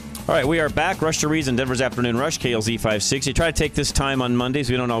All right, we are back. Rush to Reason, Denver's Afternoon Rush, KLZ 560. Try to take this time on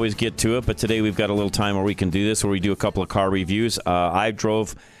Mondays. We don't always get to it, but today we've got a little time where we can do this, where we do a couple of car reviews. I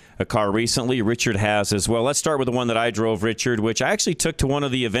drove a car recently. Richard has as well. Let's start with the one that I drove, Richard, which I actually took to one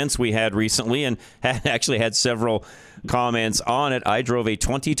of the events we had recently and actually had several comments on it. I drove a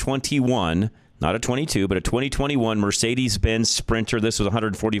 2021, not a 22, but a 2021 Mercedes-Benz Sprinter. This was a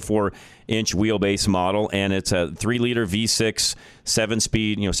 144-inch wheelbase model, and it's a 3-liter V6,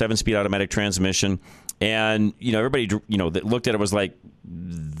 7-speed automatic transmission. And, everybody, that looked at it was like,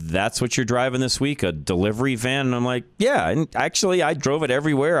 that's what you're driving this week, a delivery van? And I'm like, yeah. And actually, I drove it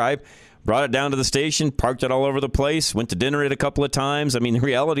everywhere. I brought it down to the station, parked it all over the place, went to dinner it a couple of times. I mean, the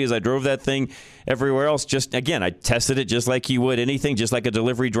reality is I drove that thing everywhere else. Just, again, I tested it just like you would anything, just like a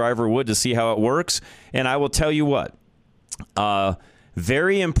delivery driver would, to see how it works. And I will tell you what,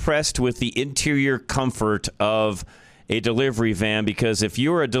 very impressed with the interior comfort of a delivery van, because if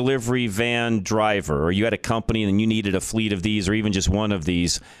you were a delivery van driver or you had a company and you needed a fleet of these or even just one of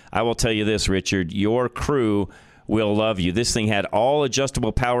these, I will tell you this, Richard, your crew will love you. This thing had all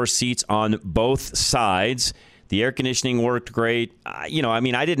adjustable power seats on both sides. The air conditioning worked great. I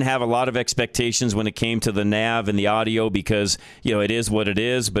didn't have a lot of expectations when it came to the nav and the audio because, it is what it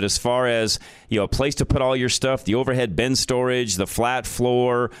is. But as far as, a place to put all your stuff, the overhead bin storage, the flat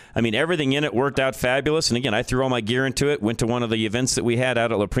floor, everything in it worked out fabulous. And again, I threw all my gear into it, went to one of the events that we had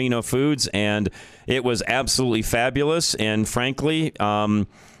out at Leprino Foods, and it was absolutely fabulous. And frankly,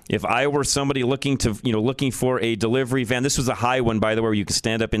 if I were somebody looking for a delivery van, this was a high one, by the way, where you could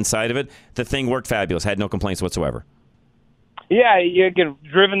stand up inside of it. The thing worked fabulous. Had no complaints whatsoever. Yeah,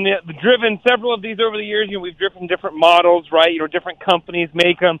 driven several of these over the years. We've driven different models, right? Different companies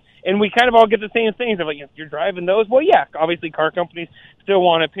make them, and we kind of all get the same things. Of like, you're driving those. Well, yeah, obviously car companies still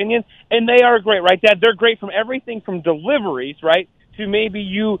want opinions, and they are great, right? They're great from everything from deliveries, right, to maybe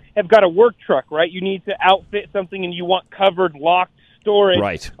you have got a work truck, right? You need to outfit something, and you want covered, locked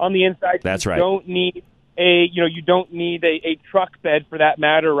storage on the inside. That's right. You don't need a truck bed for that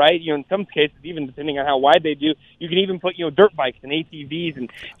matter, right? In some cases, even depending on how wide they do, you can even put dirt bikes and ATVs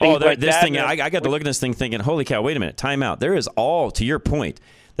and things like this that. Thing, I got to look at this thing thinking, holy cow! Wait a minute, time out. There is to your point.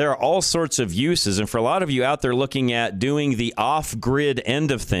 There are all sorts of uses, and for a lot of you out there looking at doing the off-grid end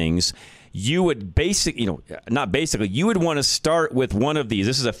of things, you would you would want to start with one of these.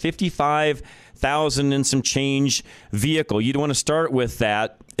 This is a 55,000 and some change vehicle. You'd want to start with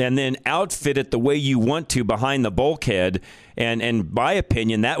that and then outfit it the way you want to behind the bulkhead. And in my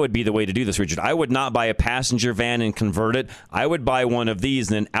opinion, that would be the way to do this, Richard. I would not buy a passenger van and convert it. I would buy one of these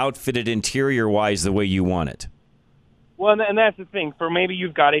and then outfit it interior-wise the way you want it. Well, and that's the thing. For maybe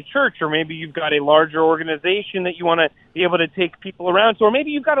you've got a church, or maybe you've got a larger organization that you want to be able to take people around to, or maybe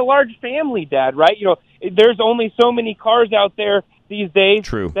you've got a large family, Dad, right? There's only so many cars out there these days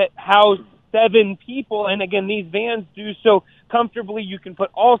that house 7 people, and again, these vans do so comfortably. You can put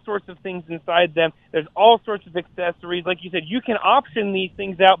all sorts of things inside them. There's all sorts of accessories. Like you said, you can option these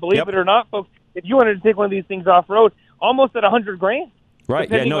things out. Believe it or not, folks, if you wanted to take one of these things off-road, almost at $100,000. Right.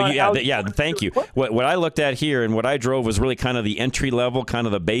 Thank you. What I looked at here and what I drove was really kind of the entry level, kind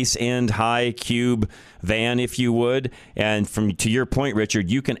of the base end, high cube van, if you would. And to your point, Richard,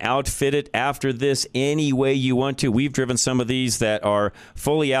 you can outfit it after this any way you want to. We've driven some of these that are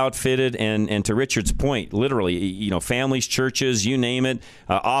fully outfitted, and to Richard's point, literally, families, churches, you name it,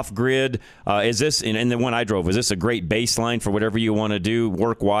 off grid. Is this, and the one I drove, is this a great baseline for whatever you want to do,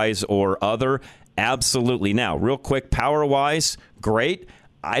 work wise or other? Absolutely. Now, real quick, power-wise, great.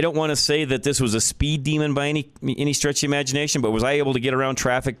 I don't want to say that this was a speed demon by any stretch of the imagination, but was I able to get around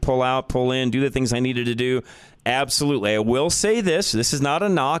traffic, pull out, pull in, do the things I needed to do? Absolutely. I will say this is not a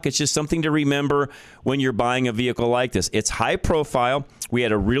knock. It's just something to remember when you're buying a vehicle like this. It's high profile. We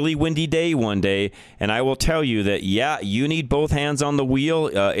had a really windy day one day, and I will tell you that, you need both hands on the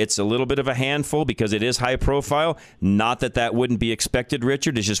wheel. It's a little bit of a handful because it is high profile. Not that wouldn't be expected,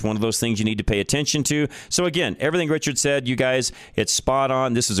 Richard. It's just one of those things you need to pay attention to. So again, everything Richard said, you guys, it's spot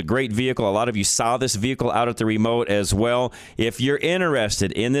on. This is a great vehicle. A lot of you saw this vehicle out at the remote as well. If you're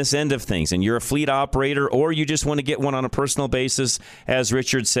interested in this end of things and you're a fleet operator or you just want to get one on a personal basis, as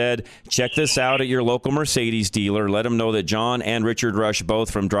Richard said, check this out at your local Mercedes dealer. Let them know that John and Richard Rush, both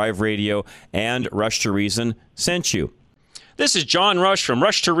from Drive Radio and Rush to Reason, sent you. This is John Rush from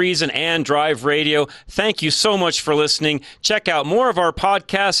Rush to Reason and Drive Radio. Thank you so much for listening. Check out more of our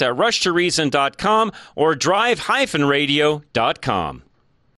podcasts at rushtoreason.com or drive-radio.com.